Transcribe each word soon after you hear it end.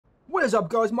What is up,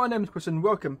 guys? My name is Chris and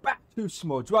welcome back to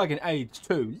Small Dragon Age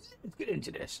 2. Let's get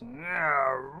into this.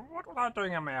 What was I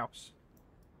doing in my house?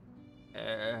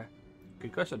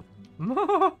 Good question. What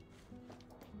am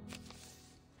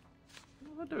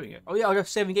I doing it? Oh yeah, I got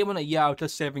saving game on it. Yeah, I was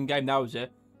just saving game. That was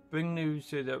it. Bring news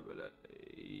to the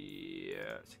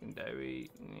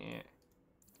secondary. Yeah.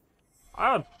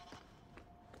 Oh,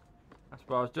 that's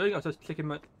what I was doing. I was just clicking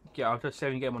my. Yeah, I was just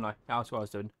saving game on it. That's what I was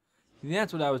doing.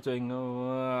 That's what I was doing.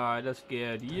 Oh, I just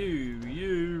scared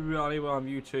you, only one of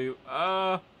you two.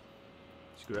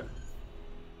 Screw it.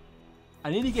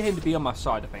 I need to get him to be on my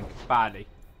side, I think, badly.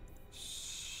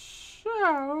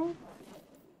 So,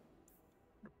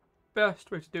 best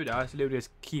way to do that is literally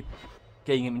just keep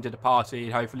getting him into the party,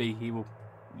 and hopefully he will.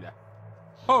 Yeah,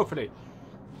 hopefully.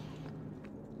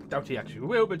 Doubt he actually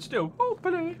will, but still,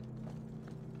 hopefully.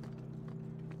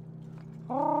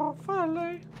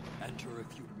 Hopefully. Enter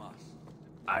if you must.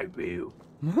 I will.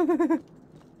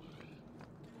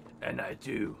 And I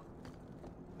do.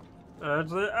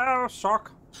 That's the arrow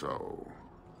sock. So,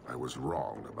 I was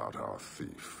wrong about our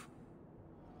thief.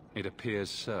 It appears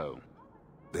so.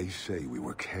 They say we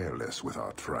were careless with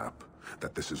our trap,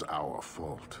 that this is our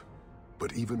fault.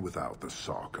 But even without the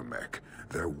Sarkamek,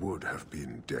 there would have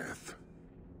been death.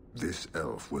 This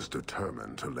elf was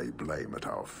determined to lay blame at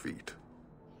our feet.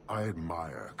 I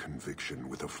admire conviction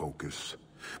with a focus,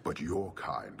 but your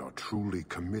kind are truly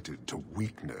committed to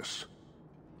weakness.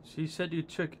 She said you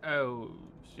took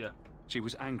elves, yeah. She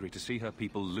was angry to see her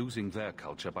people losing their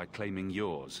culture by claiming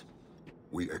yours.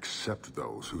 We accept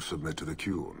those who submit to the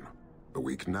Qun. The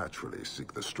weak naturally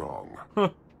seek the strong.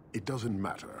 It doesn't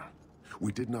matter.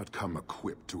 We did not come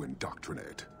equipped to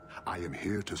indoctrinate. I am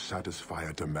here to satisfy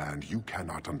a demand you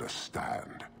cannot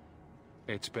understand.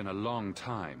 It's been a long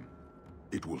time.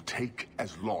 It will take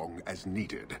as long as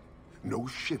needed. No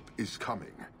ship is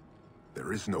coming.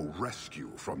 There is no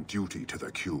rescue from duty to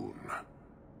the Qun.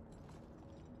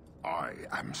 I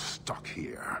am stuck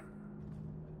here.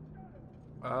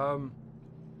 Yeah,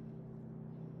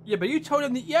 but you told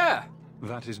him that, yeah.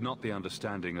 That is not the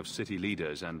understanding of city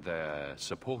leaders and their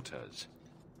supporters.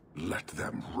 Let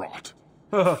them rot.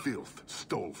 Filth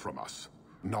stole from us.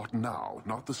 Not now,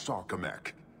 not the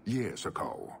Sarkamek. Years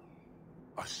ago.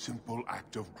 A simple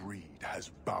act of greed has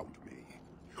bound me.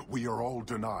 We are all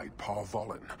denied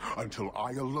Parvolin until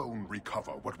I alone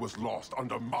recover what was lost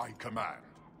under my command.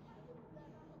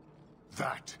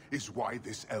 That is why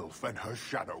this elf and her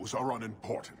shadows are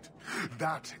unimportant.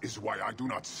 That is why I do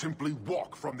not simply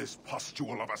walk from this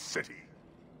pustule of a city.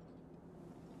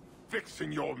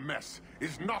 Fixing your mess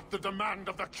is not the demand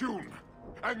of the Qun,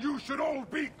 and you should all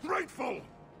be grateful!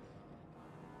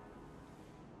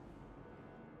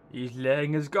 He's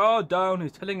laying his guard down.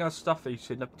 He's telling us stuff he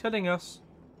shouldn't have been telling us.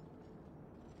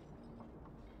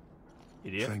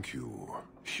 Idiot. Thank you,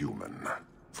 human,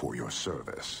 for your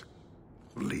service.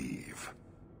 Leave.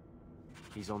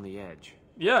 He's on the edge.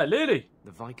 Yeah, Lily.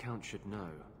 The Viscount should know.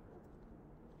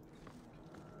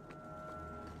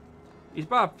 He's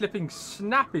about flipping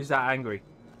snap. He's that angry.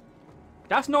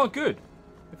 That's not good.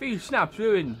 If he snaps,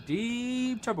 we're in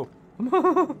deep trouble.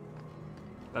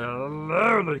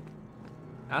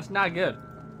 That's not good.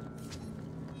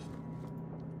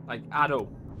 Like, at all.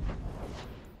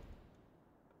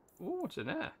 Ooh, what's in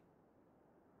there?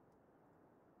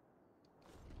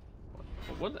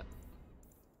 What the?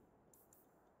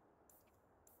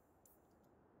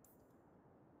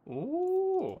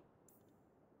 Ooh.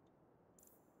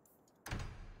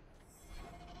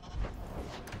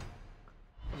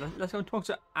 Let's go and talk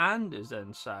to Anders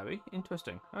then, Sari.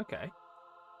 Interesting. Okay.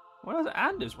 What does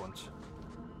Anders want?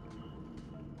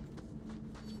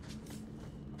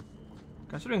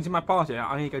 Considering he's in my party,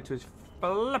 I need to go to his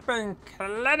flipping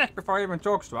clinic before he even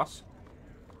talks to us.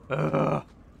 Ugh.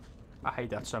 I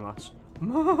hate that so much.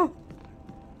 I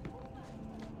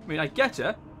mean, I get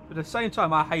it, but at the same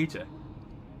time, I hate it.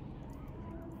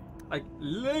 Like,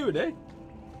 literally,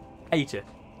 hate it.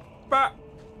 But,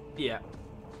 yeah.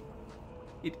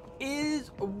 It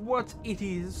is what it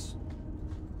is.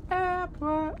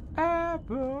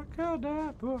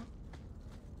 Abracadabra.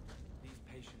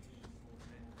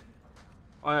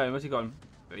 Oh yeah, where's he gone?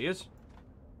 There he is.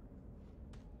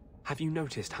 Have you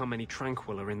noticed how many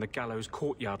Tranquil are in the gallows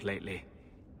courtyard lately?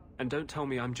 And don't tell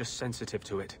me I'm just sensitive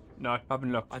to it. No, I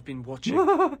haven't looked. I've been watching,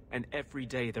 and every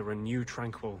day there are new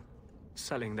Tranquil,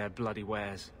 selling their bloody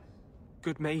wares.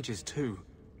 Good mages too.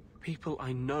 People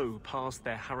I know pass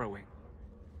their harrowing.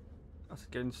 That's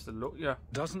against the law, yeah.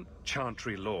 Doesn't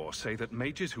Chantry law say that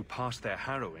mages who pass their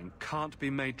harrowing can't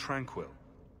be made tranquil?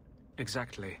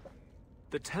 Exactly.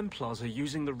 The Templars are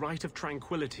using the Rite of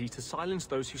Tranquility to silence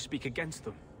those who speak against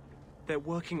them. They're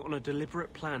working on a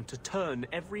deliberate plan to turn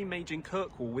every mage in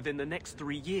Kirkwall within the next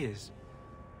 3 years.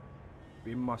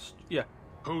 We must... Yeah.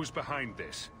 Who's behind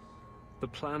this? The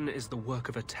plan is the work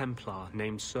of a Templar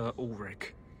named Sir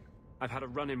Ulrich. I've had a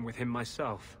run-in with him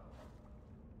myself.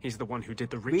 He's the one who did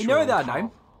the ritual. We know on that Carl.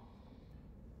 name.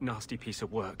 Nasty piece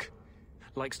of work.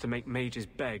 Likes to make mages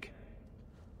beg.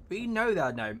 We know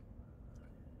that name.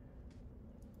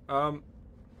 I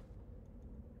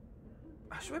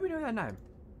swear we know that name.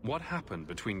 What happened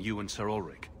between you and Sir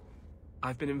Ulrich?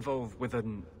 I've been involved with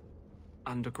an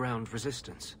underground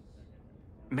resistance.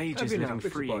 Mages Have you now? living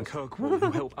Big free in surprise. Kirkwall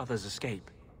who help others escape.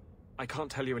 I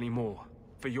can't tell you any more,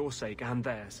 for your sake and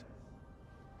theirs.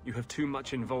 You have too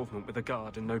much involvement with the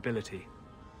guard and nobility.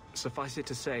 Suffice it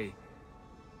to say,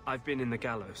 I've been in the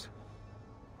gallows.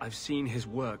 I've seen his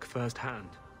work firsthand.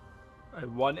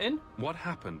 One in? What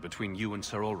happened between you and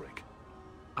Sir Ulrich?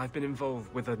 I've been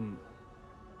involved with an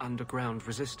underground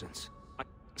resistance.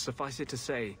 Suffice it to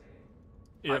say,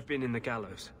 Yep. I've been in the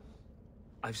gallows.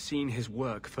 I've seen his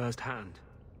work firsthand.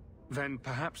 Then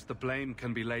perhaps the blame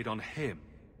can be laid on him,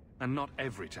 and not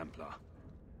every Templar.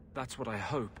 That's what I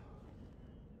hope.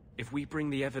 If we bring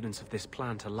the evidence of this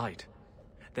plan to light,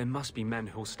 there must be men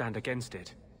who'll stand against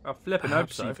it. I flipping hope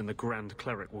Perhaps so. even the Grand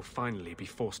Cleric will finally be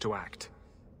forced to act.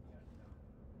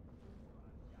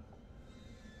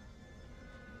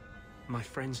 My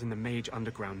friends in the Mage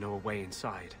Underground know a way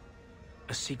inside.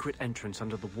 A secret entrance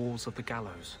under the walls of the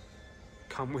gallows.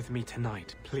 Come with me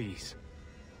tonight, please.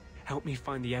 Help me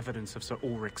find the evidence of Sir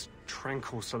Ulrich's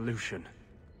tranquil solution.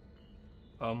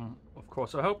 Of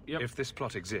course I hope. Yep. If this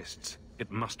plot exists, it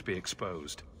must be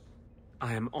exposed.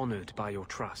 I am honored by your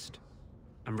trust.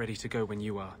 I'm ready to go when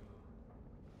you are.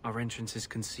 Our entrance is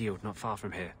concealed not far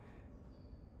from here.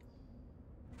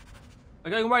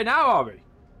 We're going away now, are we?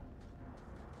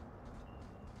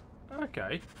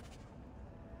 Okay.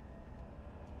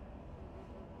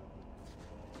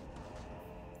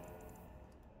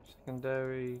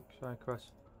 Secondary side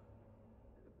quest.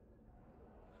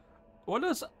 What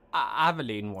does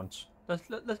Aveline want? Let's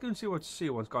go and see what she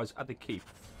wants, guys, at the keep.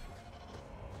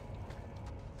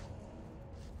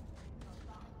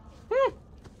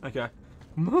 Okay.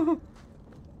 I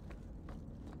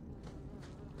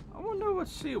wonder what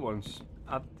she wants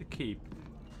at the keep.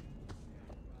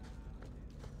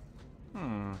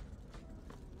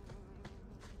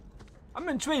 I'm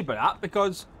intrigued by that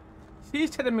because she's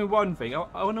telling me one thing.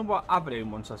 I wonder what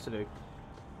Aveline wants us to do.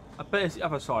 I bet it's the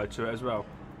other side to it as well.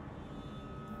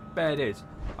 I bet it is.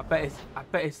 I bet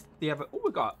it's the other. Oh,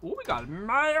 we got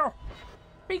mail.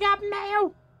 We got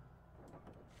mail.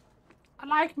 I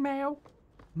like mail.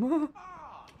 You've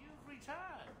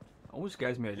returned. Always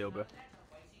scares me a little bit.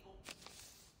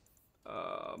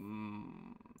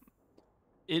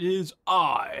 It is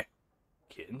I,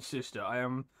 Kitten's sister. I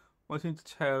am wanting to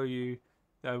tell you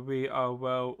that we are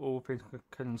well, all things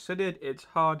considered. It's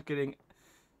hard getting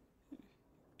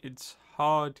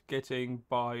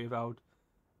by without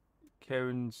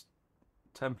Karen's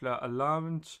Templar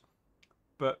allowance,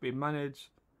 but we managed.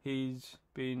 He's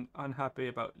been unhappy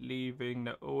about leaving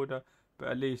the order, but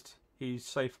at least he's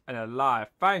safe and alive.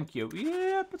 Thank you.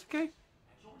 Yeah, but okay.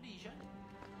 At your leisure.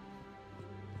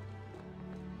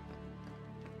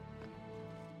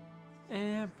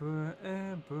 Emperor,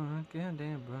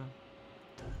 goddamn bro.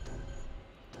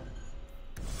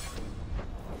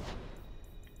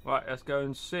 Right, let's go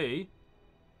and see.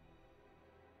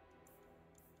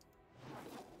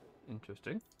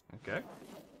 Interesting. Okay.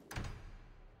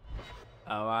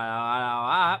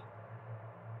 Alright.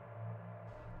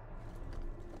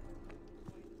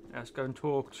 Let's go and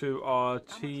talk to our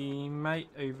teammate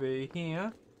over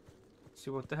here. See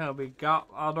what the hell we got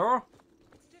other.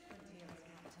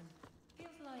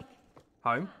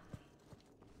 Home.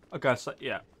 Okay, so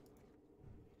yeah.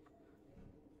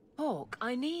 Hawk,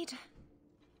 I need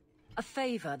a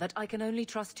favor that I can only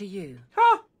trust to you.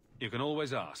 Huh? You can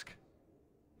always ask.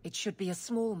 It should be a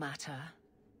small matter,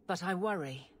 but I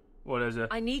worry. What is it?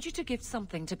 I need you to give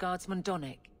something to Guardsman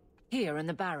Donnick, here in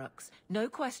the barracks. No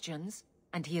questions,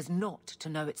 and he is not to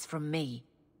know it's from me.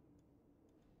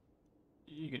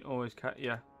 You can always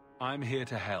yeah. I'm here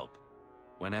to help,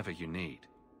 whenever you need.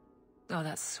 Oh,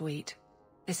 that's sweet.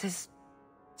 This is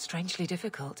strangely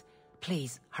difficult.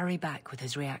 Please, hurry back with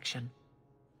his reaction.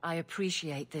 I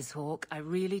appreciate this, Hawk. I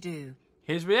really do.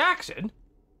 His reaction?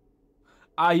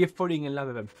 Are you falling in love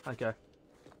with him? Okay.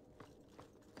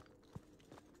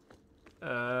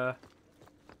 Where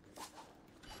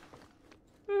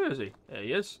is he? There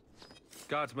he is.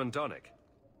 Guardsman Donnick.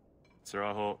 Sir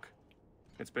Hawk,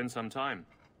 it's been some time.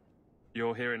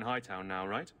 You're here in Hightown now,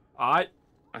 right? Alright.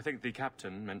 I think the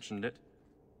captain mentioned it.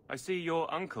 I see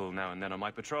your uncle now and then on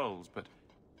my patrols, but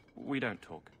we don't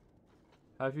talk.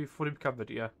 Have you fully recovered?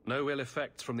 Yeah. No ill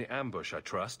effects from the ambush, I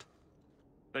trust.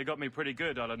 They got me pretty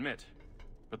good, I'll admit.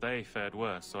 But they fared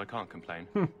worse, so I can't complain.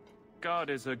 Guard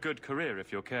is a good career if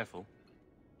you're careful.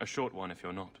 A short one if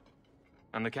you're not.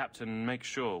 And the captain makes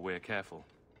sure we're careful.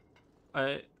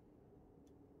 I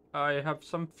have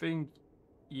something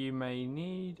you may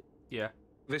need. Yeah.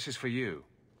 This is for you.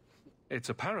 It's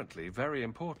apparently very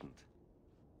important.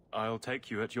 I'll take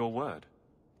you at your word.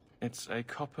 It's a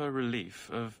copper relief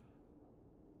of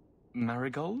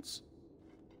marigolds?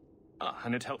 Ah,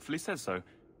 and it helpfully says so.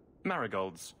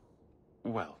 Marigolds.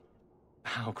 Well,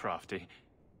 how crafty.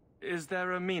 Is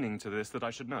there a meaning to this that I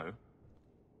should know?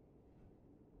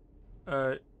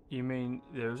 You mean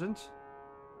there isn't?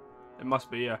 It must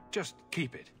be, yeah. Just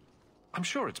keep it. I'm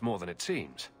sure it's more than it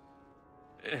seems.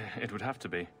 It would have to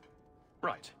be.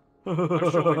 Right.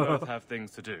 I'm sure we both have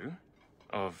things to do.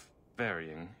 Of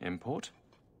varying import.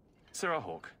 Sirrah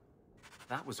Hawk.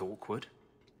 That was awkward.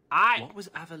 Aye. What was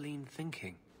Aveline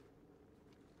thinking?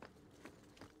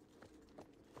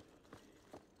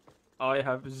 I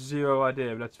have zero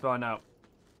idea. Let's find out.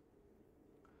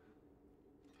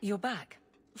 You're back.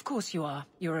 Of course you are.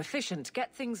 You're efficient.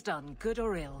 Get things done, good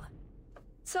or ill.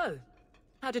 So,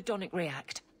 how did Donick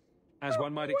react? As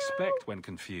one might expect when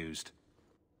confused.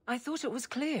 I thought it was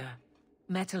clear.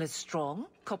 Metal is strong,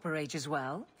 copper ages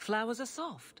well, flowers are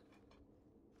soft.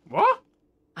 What?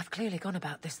 I've clearly gone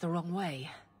about this the wrong way.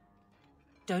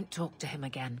 Don't talk to him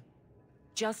again.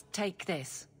 Just take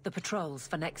this, the patrols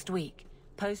for next week.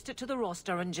 Post it to the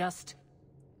roster and just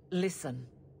listen.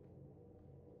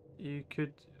 You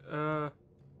could,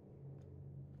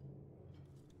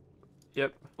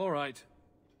 Yep. All right.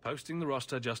 Posting the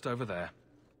roster just over there.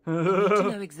 I need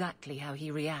to know exactly how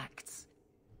he reacts.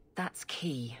 That's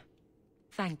key.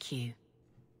 Thank you.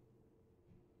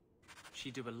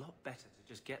 She'd do a lot better to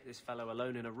just get this fellow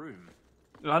alone in a room.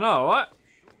 I know, what?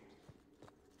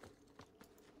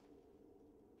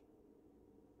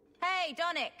 Hey,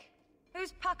 Donick!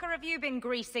 Whose pucker have you been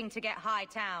greasing to get High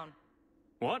Town?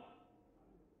 What?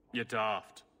 You're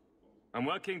daft. I'm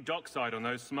working dockside on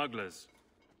those smugglers.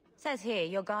 Says here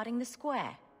you're guarding the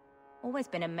square. Always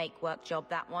been a make-work job,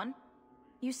 that one.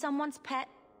 You someone's pet?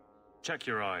 Check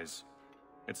your eyes.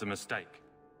 It's a mistake.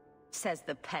 Says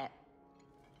the pet.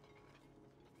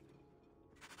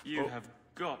 You have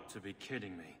got to be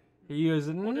kidding me. He is.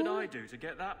 What did I do to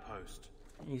get that post?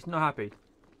 He's not happy.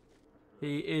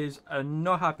 He is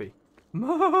not happy. He's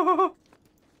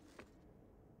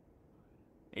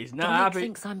not Donick happy.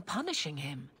 thinks I'm punishing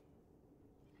him.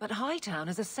 But Hightown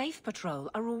is a safe patrol,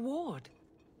 a reward.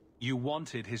 You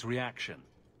wanted his reaction.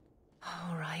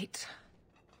 All right.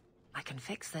 I can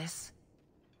fix this.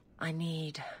 I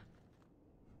need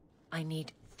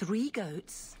 3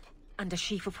 goats and a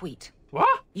sheaf of wheat.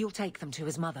 What? You'll take them to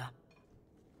his mother.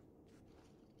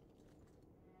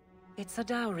 It's a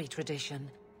dowry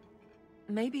tradition.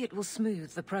 Maybe it will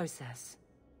smooth the process.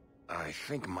 I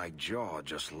think my jaw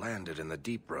just landed in the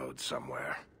deep road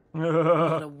somewhere.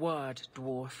 Not a word,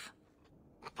 dwarf.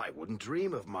 I wouldn't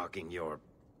dream of mocking your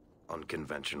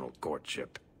unconventional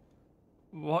courtship.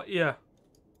 What? Yeah.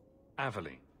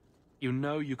 Aveline, you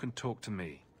know you can talk to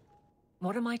me.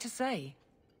 What am I to say?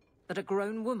 That a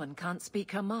grown woman can't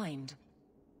speak her mind?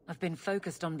 I've been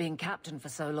focused on being captain for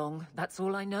so long, that's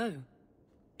all I know.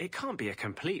 It can't be a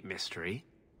complete mystery.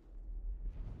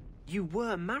 You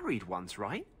were married once,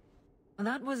 right?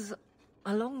 That was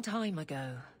a long time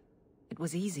ago. It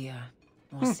was easier,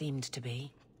 or seemed to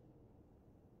be.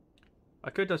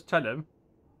 I could just tell him.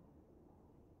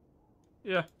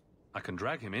 Yeah. I can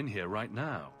drag him in here right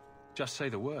now. Just say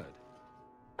the word.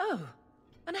 Oh,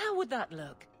 and how would that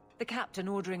look? The captain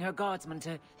ordering her guardsmen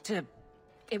to...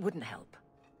 It wouldn't help.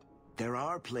 There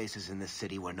are places in this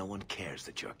city where no one cares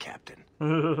that you're captain.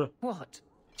 What?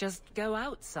 Just go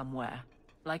out somewhere?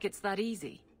 Like it's that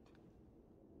easy?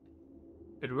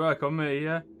 It'd work on me,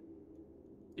 yeah.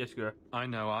 Yes, girl. I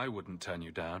know I wouldn't turn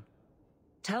you down.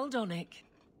 Tell Donick,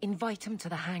 invite him to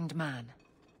the Hanged Man.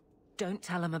 Don't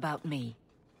tell him about me.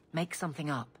 Make something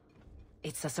up.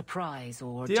 It's a surprise,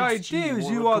 or the just idea is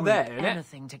or you a are group, there, innit?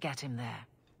 anything to get him there.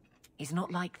 He's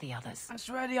not like the others. That's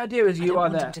right, the idea is I you don't are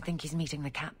want there. him to think he's meeting the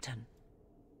captain.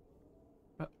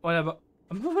 Whatever.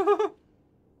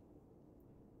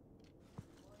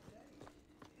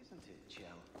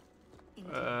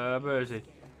 Where is he?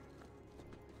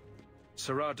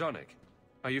 Sirrah Donick,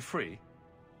 are you free?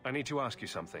 I need to ask you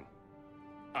something.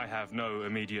 I have no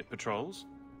immediate patrols.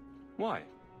 Why?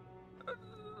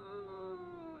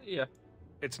 Yeah.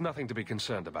 It's nothing to be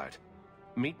concerned about.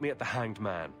 Meet me at the Hanged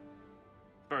Man.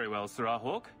 Very well, Sirrah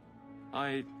Hawk.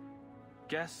 I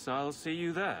guess I'll see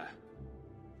you there.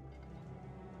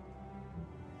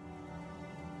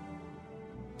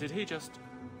 Did he just...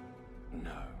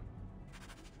 No.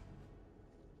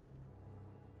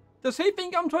 Does he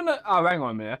think I'm trying to... Oh, hang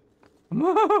on a minute.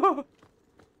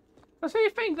 Does he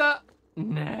think that...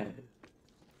 No.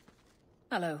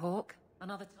 Hello, Hawk.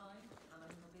 Another time, and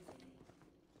I'm busy.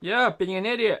 Yeah, being an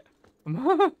idiot.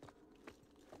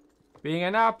 Being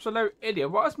an absolute idiot.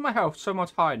 Why is my health so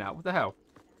much higher now? What the hell?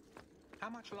 How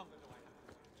much longer do I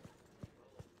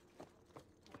have?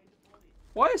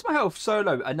 Why is my health so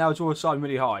low and now it's all of a sudden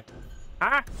really high?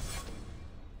 Huh?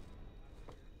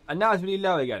 And now it's really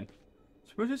low again.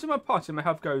 So when she's in my party, my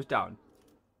health goes down.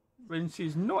 When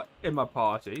she's not in my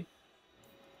party...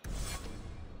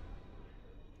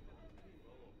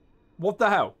 What the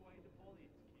hell?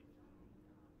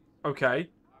 Okay,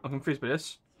 I'm confused by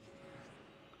this.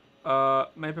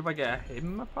 Maybe if I get him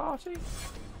in my party?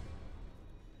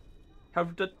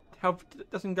 Health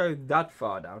doesn't go that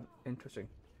far down. Interesting.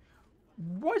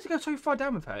 Why does it go so far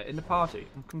down with her in the party?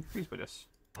 I'm confused by this.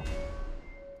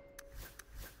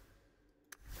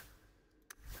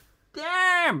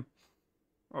 Damn!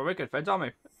 Well, we're good friends, aren't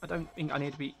we? I don't think I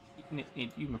need to be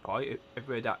need you in my party if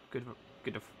we're that good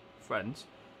of friends.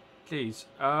 Please,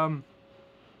 how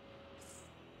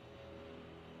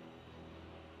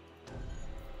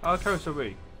close are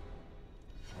we?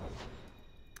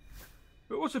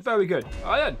 We're also very good.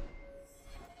 Alright then.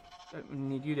 Don't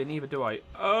need you then either, do I?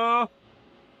 How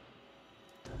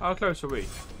close are we?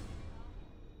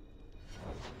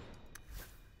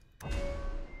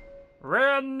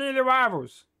 We're nearly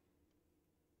rivals.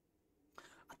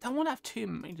 I don't want to have 2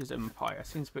 mages in Empire. It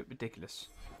seems a bit ridiculous.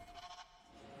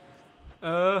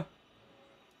 Let's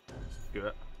do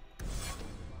it.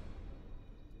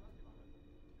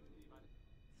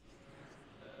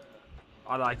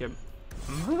 I like him.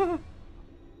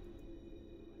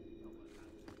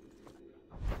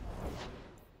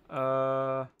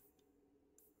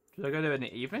 Should I go there in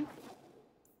the evening?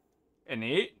 In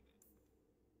the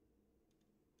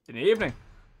evening.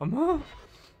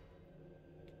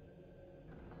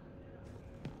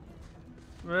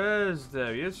 Where's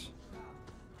Davies?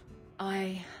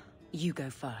 You go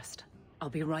first. I'll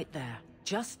be right there.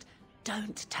 Just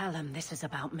don't tell him this is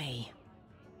about me.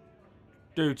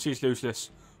 Dude, she's useless.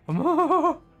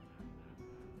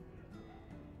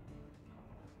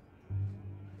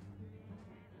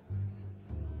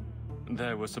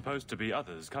 There were supposed to be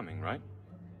others coming, right?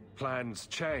 Plans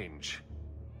change.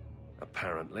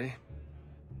 Apparently.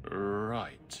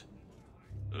 Right.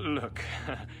 Look,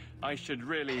 I should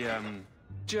really,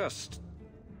 Just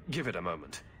give it a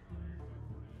moment.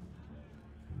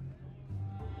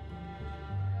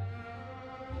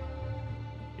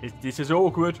 This is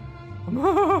awkward.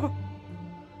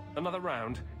 Another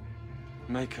round?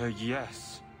 make a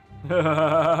yes.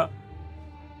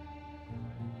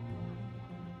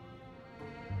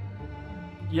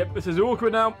 Yep, this is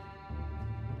awkward now.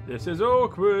 This is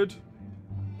awkward.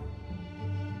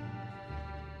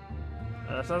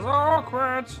 This is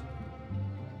awkward.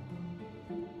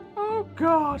 Oh,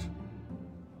 God.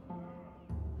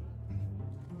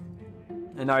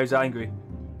 And now he's angry.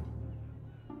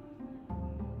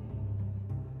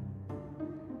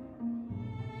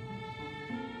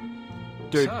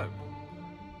 Dude. So,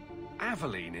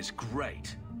 Aveline is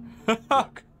great.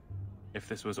 Look, if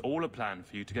this was all a plan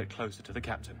for you to get closer to the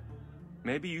captain,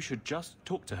 maybe you should just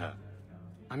talk to her.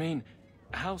 I mean,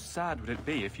 how sad would it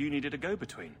be if you needed a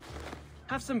go-between?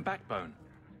 Have some backbone.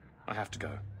 I have to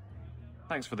go.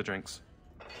 Thanks for the drinks.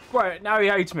 Right, now he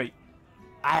hates me.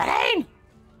 Aveline!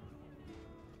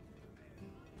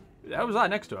 The hell was that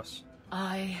next to us?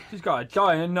 She's got a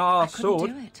giant ass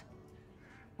sword. Do it.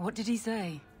 What did he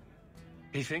say?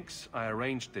 He thinks I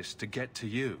arranged this to get to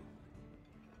you.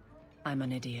 I'm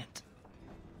an idiot.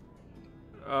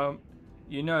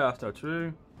 You know that's not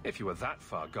true. If you were that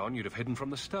far gone, you'd have hidden from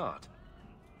the start.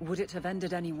 Would it have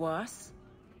ended any worse?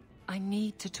 I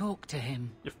need to talk to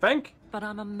him. You think? But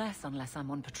I'm a mess unless I'm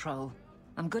on patrol.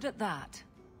 I'm good at that.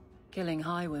 Killing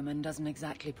highwaymen doesn't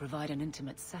exactly provide an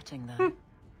intimate setting, though.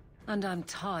 And I'm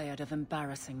tired of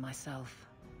embarrassing myself.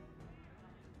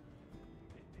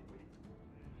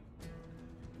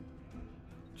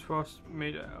 Trust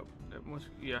me.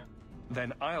 Yeah.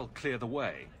 Then I'll clear the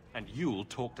way, and you'll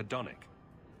talk to Donnic.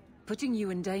 Putting you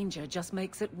in danger just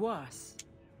makes it worse.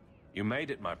 You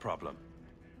made it my problem.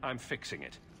 I'm fixing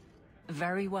it.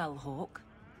 Very well, Hawk.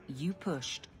 You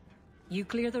pushed. You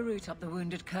clear the route up the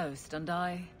Wounded Coast, and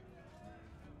I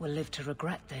will live to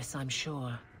regret this, I'm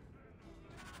sure.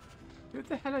 Who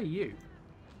the hell are you?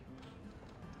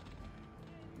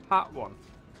 Hat one.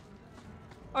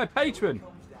 Oh, patron.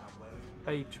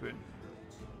 Patron.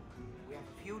 We have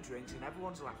a few drinks and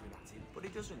everyone's laughing at him, but he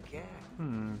doesn't care.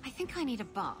 I think I need a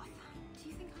bath. Do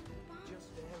you think I need a bath?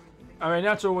 Just there in the I mean,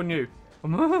 that's all we knew.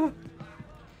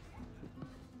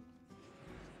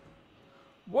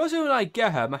 Was it when I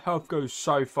get her, my health goes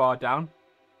so far down?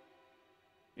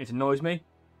 It annoys me.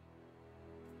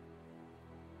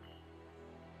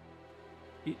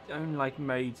 I don't like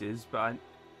mages, but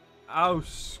oh,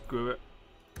 screw it.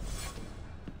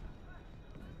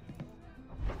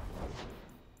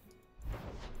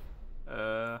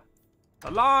 A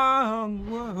long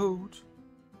road.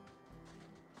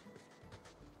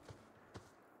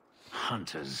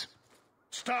 Hunters.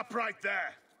 Stop right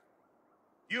there.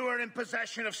 You are in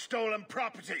possession of stolen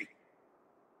property.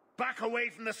 Back away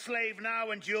from the slave now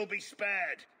and you'll be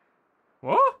spared.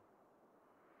 What?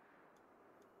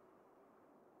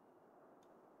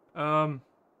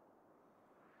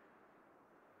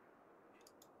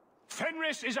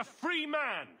 Fenris is a free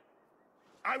man.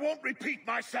 I won't repeat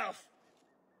myself.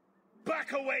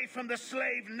 Back away from the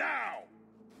slave now.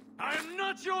 I am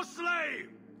not your slave.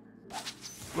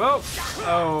 Well,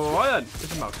 oh, I don't.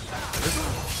 It's a mouse.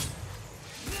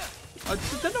 I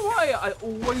don't know why I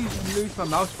always lose my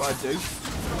mouse, but I do.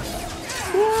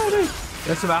 Whoa,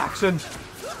 there's some action.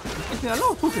 It's been a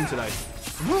lot of talking today.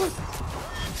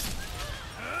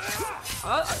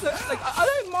 I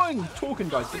don't mind talking,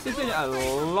 guys, but there's been a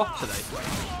lot today.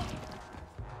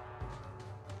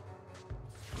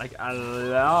 Like a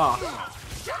lot.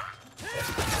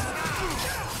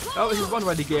 Oh, this is one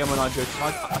way to get him when I go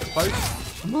side, I suppose.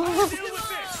 There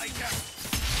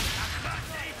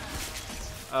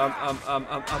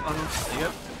you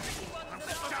go.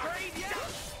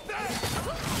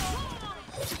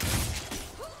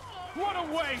 What a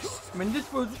waste! I mean,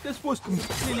 this was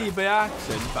completely by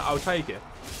accident, but I'll take it.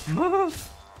 This one will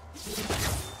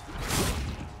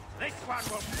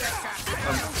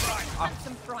Have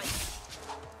some fright.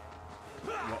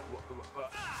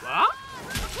 What?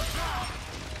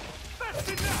 That's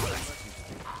enough!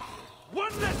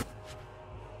 One less.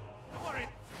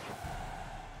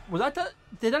 Was that?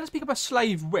 Did that speak of a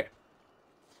slave whip?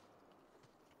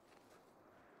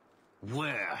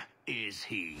 Where is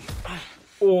he?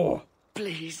 Oh,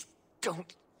 Please,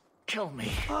 don't kill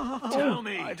me. Tell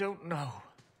me. I don't know.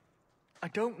 I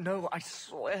don't know, I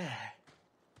swear.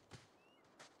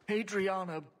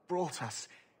 Adriana brought us.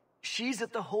 She's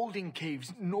at the holding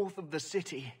caves north of the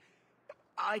city.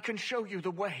 I can show you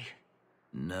the way.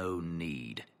 No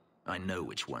need. I know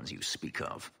which ones you speak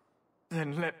of.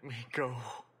 Then let me go.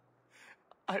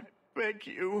 I beg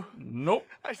you. nope.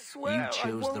 I swear You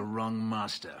chose I won't. the wrong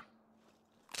master.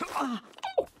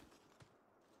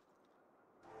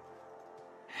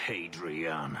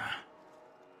 Hadriana.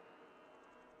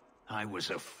 I was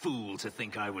a fool to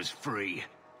think I was free.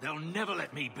 They'll never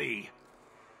let me be.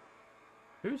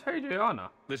 Who's Hadriana?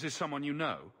 This is someone you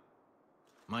know?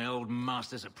 My old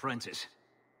master's apprentice.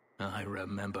 I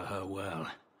remember her well.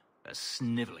 A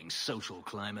sniveling social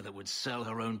climber that would sell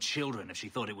her own children if she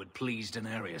thought it would please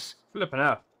Daenerys. Flipping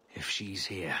out. If she's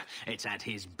here, it's at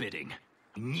his bidding.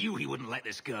 I knew he wouldn't let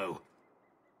this go.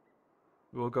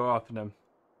 We'll go after them.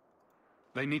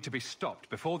 They need to be stopped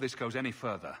before this goes any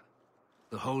further.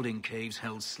 The holding caves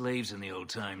held slaves in the old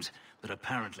times, but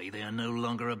apparently they are no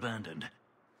longer abandoned.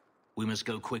 We must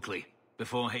go quickly,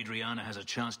 before Hadriana has a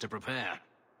chance to prepare,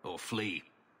 or flee.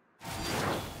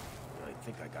 I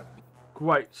think I got...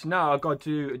 Great. So now I've got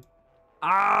to...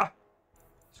 Ah!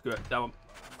 Screw it. That one.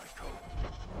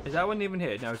 Is that one even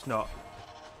here? No, it's not.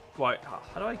 Right.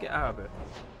 How do I get out of it?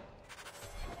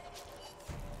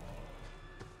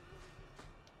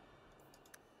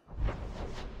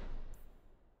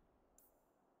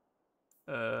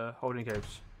 Holding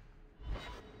caves.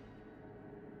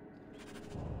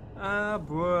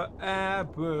 Abracadabra.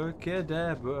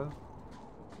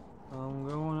 I'm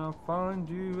gonna find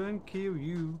you and kill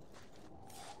you.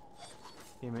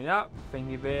 Give me that.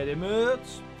 Thank you very much.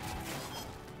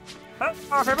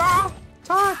 Okay,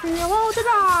 time for you all to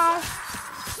die.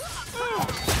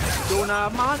 Don't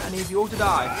have man, I need you all to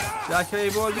die. Is that okay,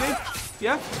 boys?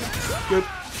 Yeah? Good.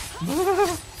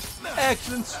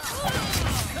 Excellent.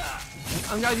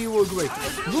 I'm glad you all agree.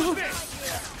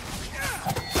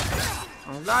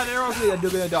 I'm glad they're all agree that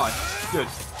you're gonna die. Good.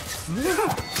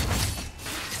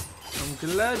 I'm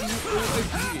glad you all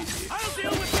agree. I'll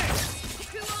deal with this!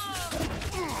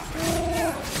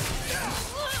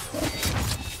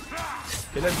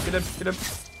 Get him, get him, get him.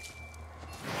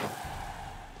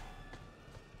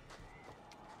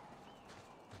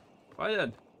 Right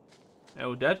then. They're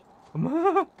all dead.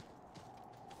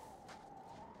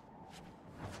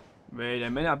 Wait a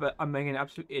minute, I'm making an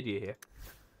absolute idiot here.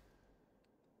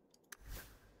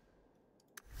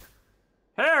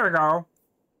 Here we go.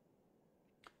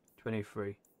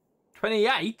 23.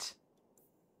 28?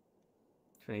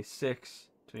 26.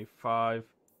 25.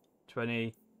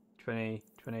 20. 20.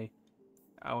 20.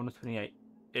 I want 28.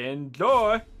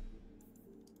 Enjoy!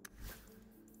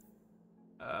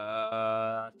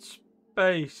 It's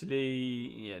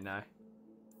basically... Yeah, no.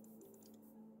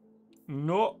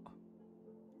 No.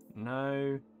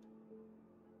 No.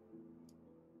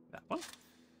 That one.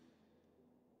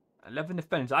 11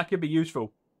 defense. That could be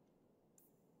useful.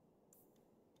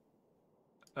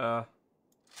 Yeah.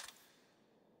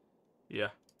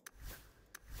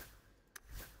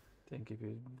 Then give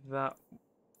you that.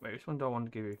 Wait, which one do I want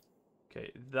to give you?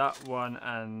 Okay, that one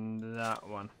and that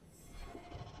one.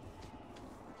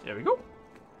 There we go.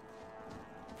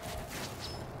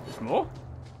 There's more?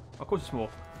 Of course it's more.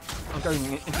 I'm going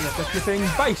into the flipping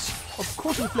base. Of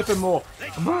course I'm flipping more.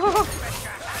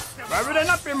 Why would there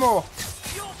not be more?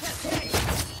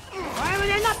 Why would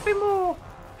there not be more?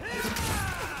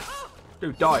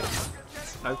 Dude, die.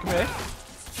 No, come here.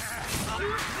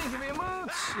 Thank you very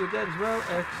much. You're dead as well.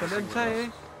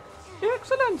 Excellente.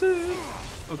 Excellente.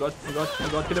 Oh god, oh god, oh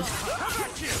god, get him.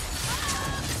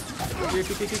 Okay,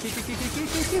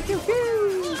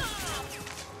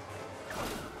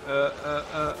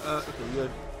 you're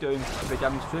doing a bit of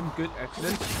damage to him. Good,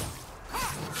 excellent.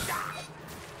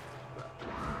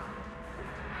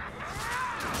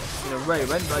 In a way,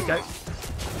 went like out.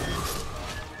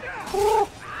 Oh.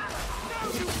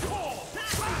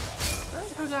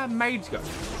 Where did our maids go?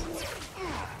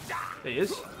 There he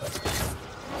is.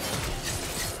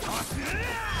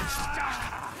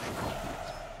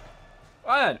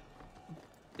 Right then.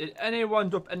 Did anyone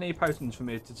drop any potions for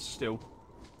me to steal?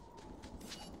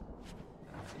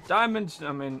 Diamonds,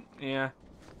 I mean, yeah.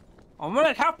 I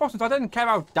wanted health potions, I didn't care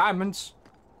about diamonds.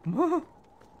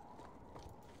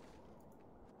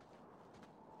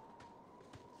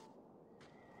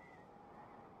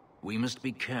 We must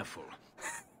be careful.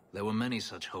 There were many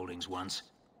such holdings once,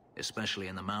 especially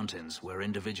in the mountains where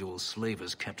individual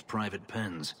slavers kept private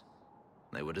pens.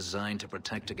 They were designed to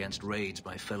protect against raids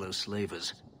by fellow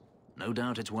slavers. No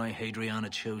doubt it's why Hadriana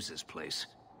chose this place.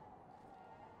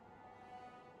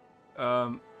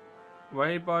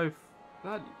 Way by...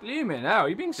 Believe me now,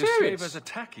 you being The serious? slavers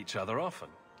attack each other often.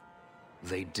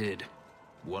 They did.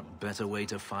 What better way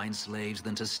to find slaves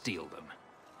than to steal them?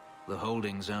 The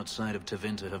holdings outside of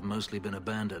Tevinter have mostly been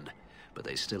abandoned, but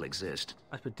they still exist.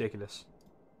 That's ridiculous.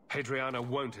 Hadriana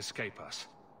won't escape us.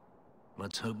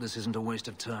 Let's hope this isn't a waste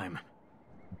of time.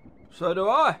 So do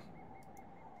I.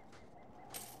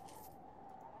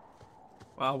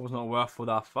 Well, it was not worth all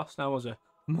that fuss now, was it?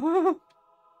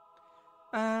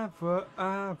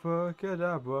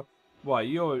 Abracadabra. Right,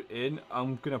 you're in.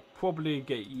 I'm gonna probably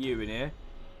get you in here.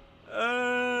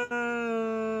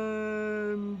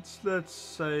 And let's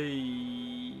say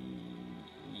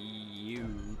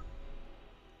you.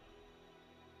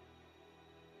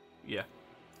 Yeah.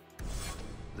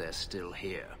 They're still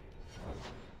here.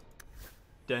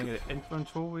 Then go to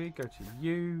inventory, go to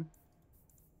you.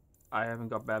 I haven't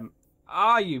got them.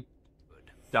 Are you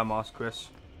dumbass, Chris?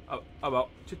 Oh well,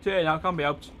 too late now, can't be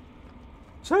helped.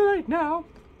 Too late now.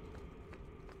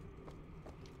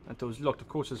 That door's locked, of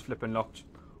course it's flipping locked.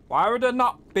 Why would it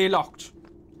not be locked?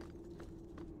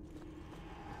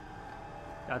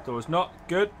 That door's not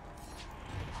good.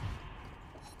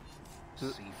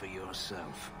 See for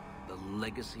yourself. The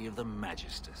legacy of the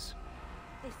Magisters.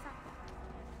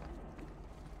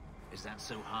 Is that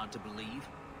so hard to believe?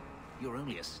 You're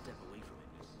only a step away from it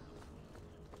yourself.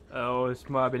 Oh, this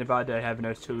might have been a bad day having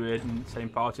those two in the same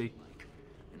party.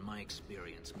 In my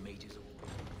experience, mages are...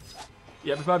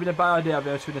 Yeah, this might have been a bad idea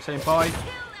having those two in the same party.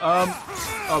 Oh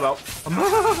well.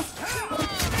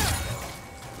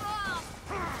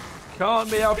 Can't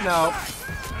be helped now.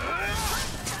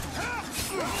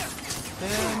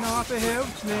 They're not be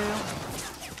helped now.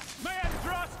 May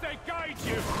Andraste guide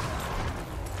you!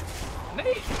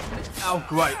 Oh,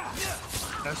 great.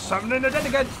 There's something in the den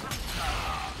again.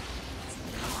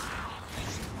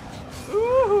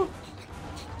 Ooh.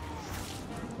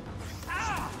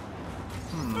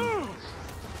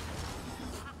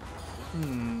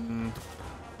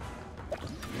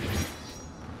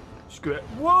 Screw it.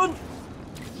 One!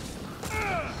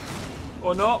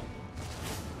 Or not.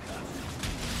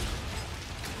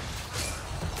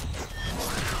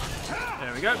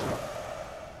 There we go.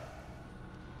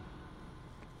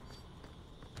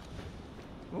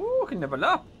 Ooh, I can level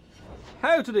up.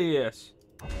 How to the years?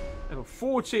 Level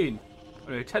 14.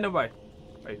 Only 10 away.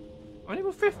 Wait, I'm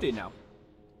level 15 now.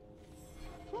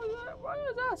 Why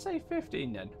does that say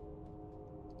 15 then?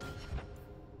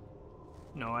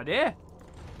 No idea.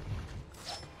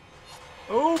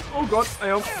 Oh god,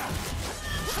 hang on.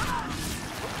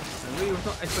 I really was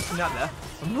not expecting that there.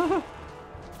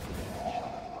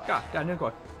 God, damn, no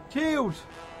god. Killed!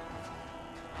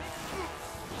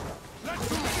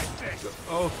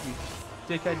 Oh, you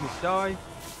dickhead, you die.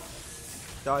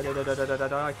 Die, die, die, die, die, die,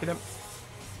 die, kill him.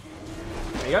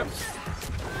 There you go.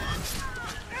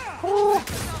 Oh.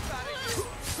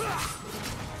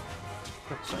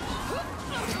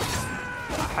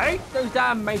 I hate those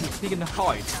damn mages taking the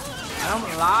hide. I don't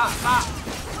like that.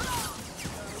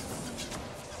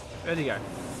 There you go.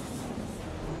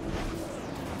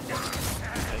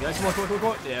 There you go. Come on, come on, come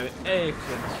on. There,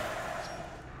 excellent.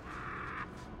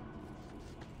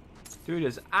 Dude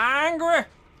is angry.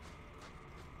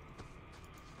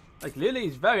 Like, Lily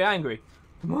is very angry.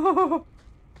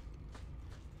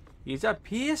 Is that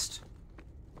pierced?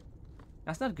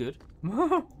 That's not good.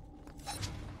 Well,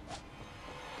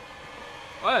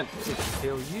 let's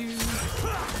kill you.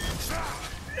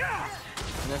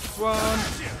 Next one.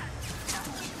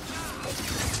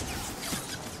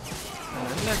 And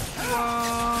the next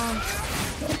one.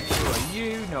 Who are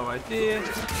you? No idea.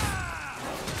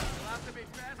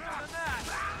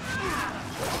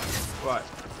 Right.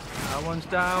 That one's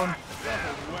down.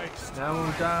 That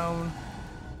one's down.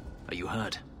 Are you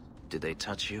hurt? Did they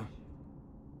touch you?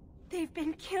 They've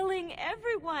been killing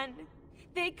everyone.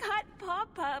 They cut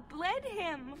Papa, bled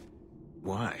him.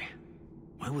 Why?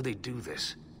 Why would they do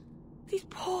this? These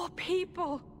poor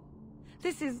people.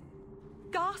 This is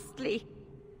ghastly.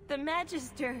 The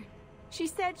Magister. She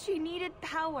said she needed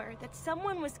power, that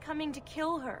someone was coming to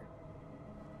kill her.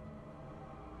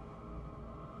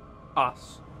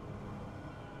 Us.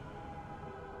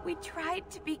 We tried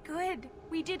to be good.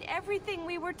 We did everything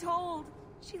we were told.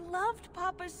 She loved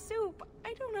Papa's soup.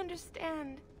 I don't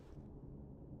understand.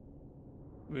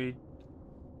 They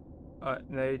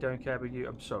don't care about you.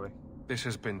 I'm sorry. This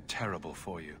has been terrible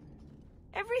for you.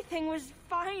 Everything was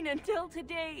fine until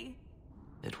today.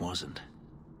 It wasn't.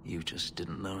 You just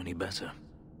didn't know any better.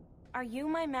 Are you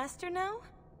my master now?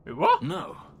 What?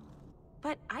 No.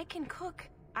 But I can cook.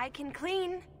 I can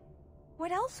clean.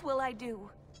 What else will I do?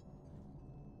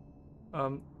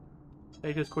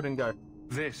 They just couldn't go.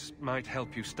 This might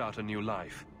help you start a new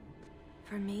life.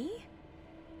 For me?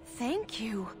 Thank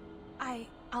you.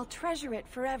 I'll treasure it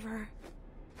forever.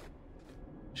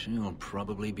 She'll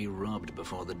probably be robbed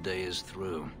before the day is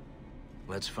through.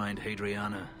 Let's find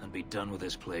Hadriana and be done with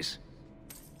this place.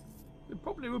 It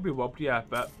probably will be robbed, yeah,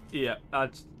 but yeah,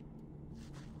 that's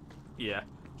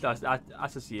just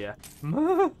yeah.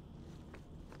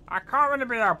 I can't really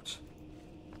be out.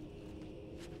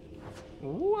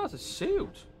 Ooh, that's a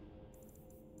suit.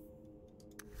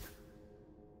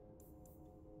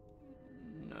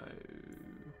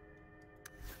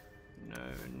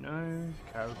 No.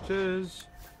 Characters.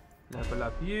 Level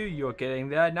up you. You're getting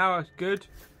there now. That's good.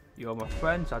 You're my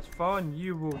friends. That's fine.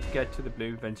 You will get to the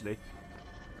blue eventually.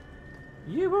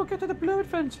 You will get to the blue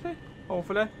eventually.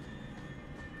 Hopefully.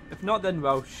 If not, then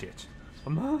well, shit.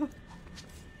 Okay,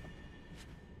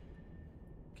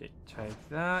 take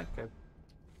that. Go.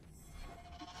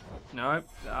 No,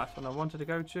 that's what I wanted to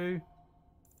go to.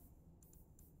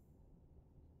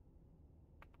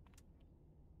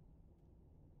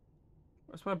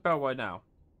 What's my bell right now?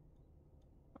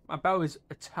 My bell is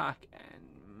attack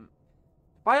and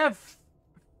if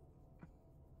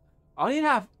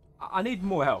I need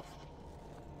more health.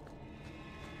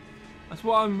 That's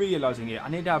what I'm realizing here. I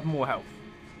need to have more health.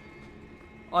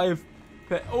 I've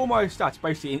put all my stats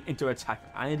basically into attack.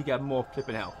 I need to get more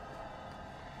flipping health.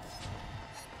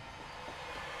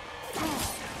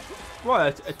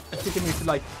 Right, it's taking me to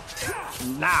like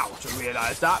now to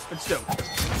realize that, but still.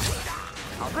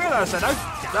 I realize that now.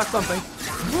 That's something.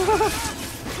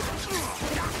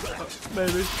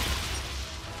 Maybe.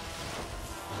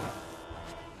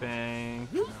 Bang.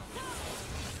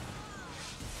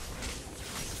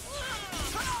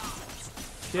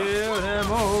 Kill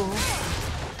them all.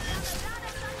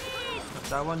 Is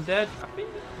that one dead? I think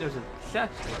there's a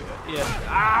chest. Yeah.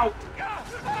 Ow!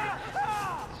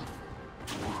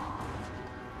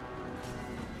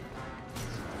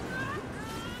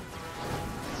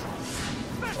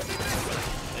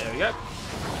 There we go.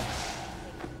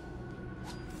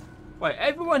 Wait,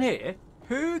 everyone here,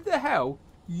 who the hell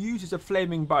uses a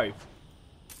flaming bow?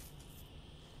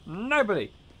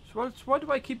 Nobody. So why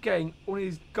do I keep getting all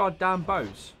these goddamn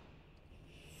bows?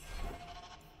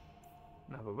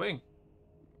 Another ring.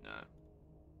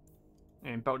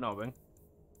 No. Belt, not a ring.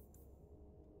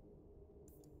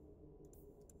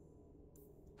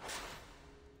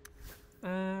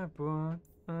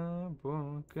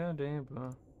 Goddamn boy.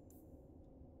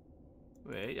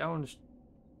 Wait, I want to...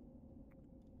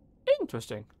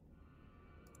 twisting.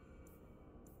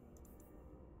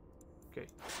 Okay.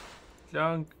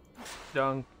 Clunk,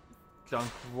 clunk,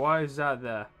 clunk. Why is that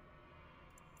there?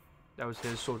 That was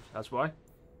his sword. That's why.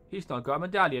 He's not got a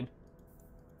medallion.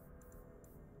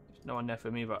 There's no one there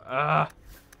for me, but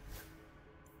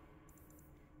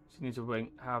She needs a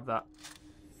ring. Have that.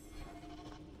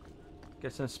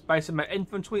 Get some space in my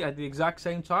infantry at the exact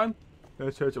same time.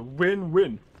 So it's a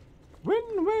win-win.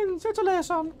 Win-win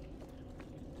situation.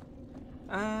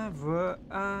 Abracadabra.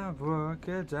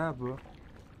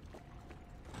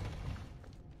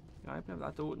 Can I open up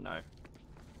that door? No.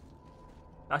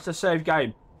 That's a save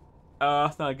game.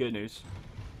 That's not good news.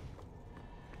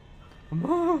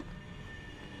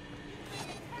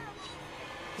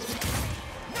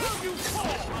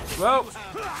 Well,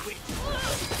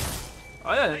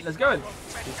 oh yeah, let's go.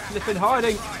 He's flipping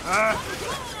hiding. Oh.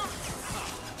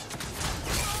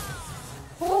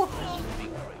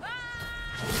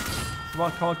 Come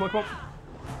on, come on, come on, come on.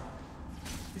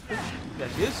 There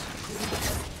she is.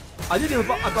 I didn't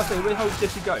even. I was about to say, where the hell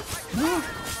did she go?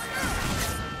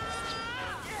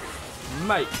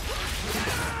 Mate.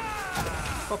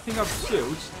 Popping up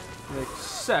shields and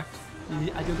accept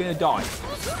you're gonna die.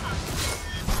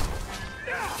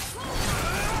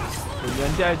 Call you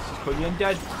undead, she's called you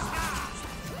undead.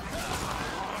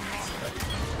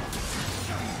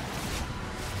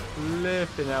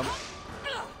 Flipping out.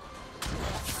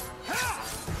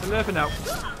 Flipping out.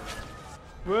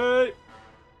 Wait.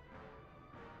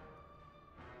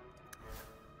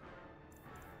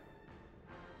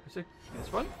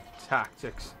 This one?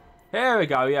 Tactics. Here we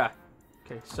go, yeah.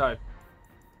 Okay, so.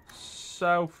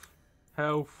 Self.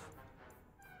 Health.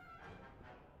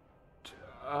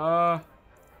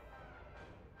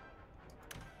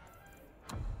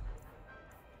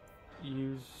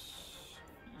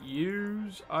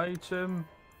 Use item.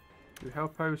 Do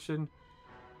health potion.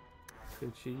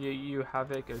 Go to you. You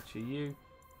have it. Go to you.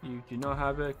 You do not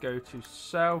have it. Go to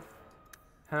self.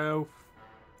 Health.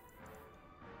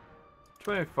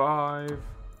 25.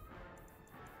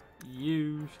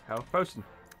 Use health potion.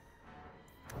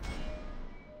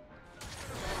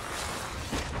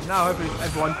 Now hopefully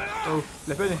everyone will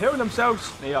flip in and heal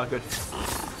themselves. They are good.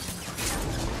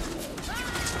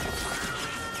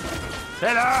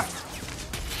 Taylor!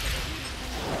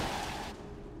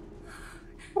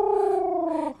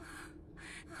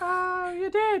 Oh,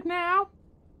 you're dead now.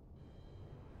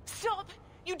 Stop!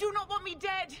 You do not want me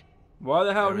dead! Why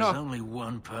the hell There not? is only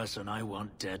one person I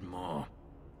want dead more.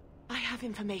 I have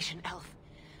information, Elf,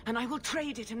 and I will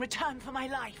trade it in return for my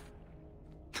life.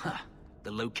 Ha!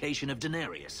 The location of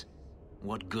Daenerys.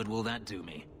 What good will that do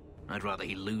me? I'd rather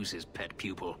he lose his pet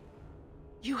pupil.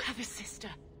 You have a sister.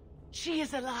 She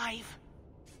is alive.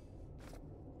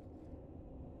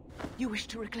 You wish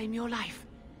to reclaim your life?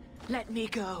 Let me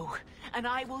go, and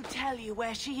I will tell you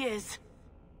where she is.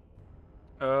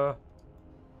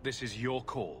 This is your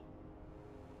call.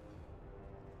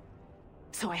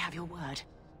 So I have your word.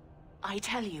 I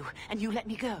tell you, and you let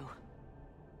me go.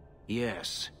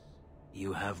 Yes.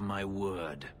 You have my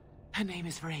word. Her name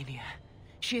is Verania.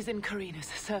 She is in Carinus,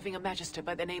 serving a magister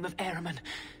by the name of Ehrman.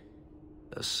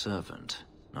 A servant,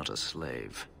 not a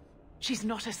slave. She's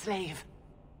not a slave.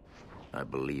 I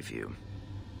believe you.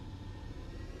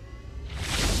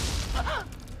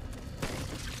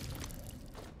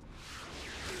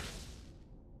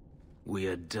 We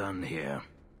are done here.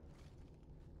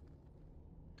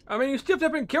 I mean, you stiffed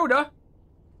up and killed her.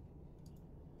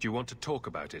 Do you want to talk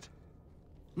about it?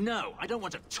 No, I don't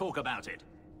want to talk about it.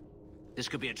 This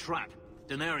could be a trap.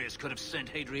 Daenerys could have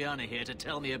sent Hadriana here to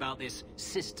tell me about this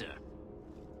sister.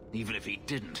 Even if he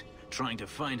didn't, trying to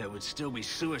find her would still be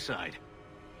suicide.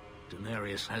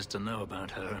 Daenerys has to know about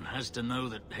her and has to know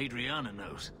that Hadriana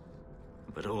knows.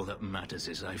 But all that matters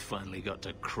is I finally got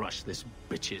to crush this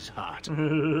bitch's heart.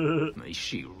 May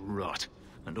she rot,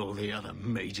 and all the other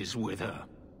mages with her.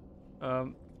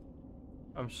 I'm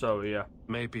sorry, yeah.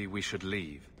 Maybe we should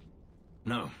leave.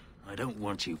 No, I don't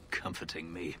want you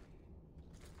comforting me.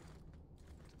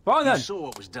 Fine then. You saw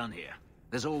what was done here.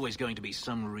 There's always going to be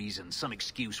some reason, some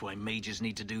excuse why mages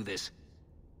need to do this.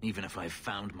 Even if I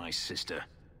found my sister,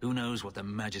 who knows what the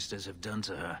Magisters have done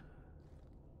to her?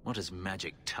 What has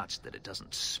magic touched that it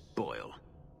doesn't spoil?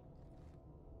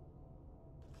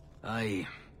 I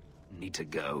need to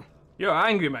go. You're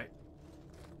angry, mate.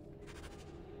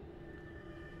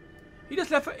 He just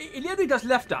left. He literally just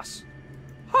left us.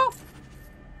 Huh?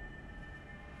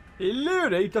 He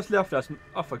literally just left us.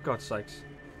 Oh, for God's sakes.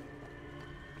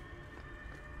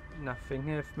 Nothing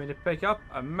here for me to pick up.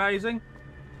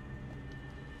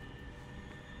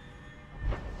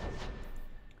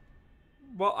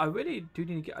 Well, I really do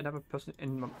need to get another person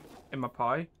in my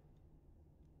pie.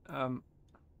 I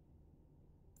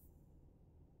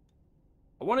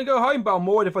want to go home, but I'm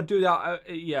worried if I do that.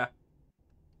 Yeah.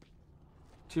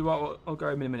 See what? I'll go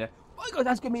in a minute. Oh my God,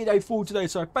 that's going to be day 4 today.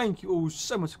 So thank you all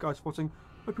so much, guys, for watching.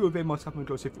 Hope you all very much have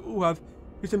enjoyed. So if you all have,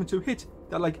 please remember to hit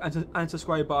that like and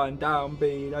subscribe button down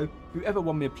below. If you ever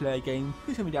want me to play a game,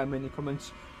 please tell me down in the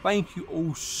comments. Thank you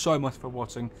all so much for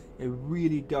watching. It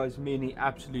really does mean the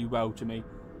absolute well to me.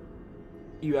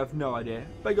 You have no idea.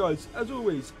 But guys, as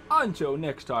always, until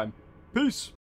next time, peace.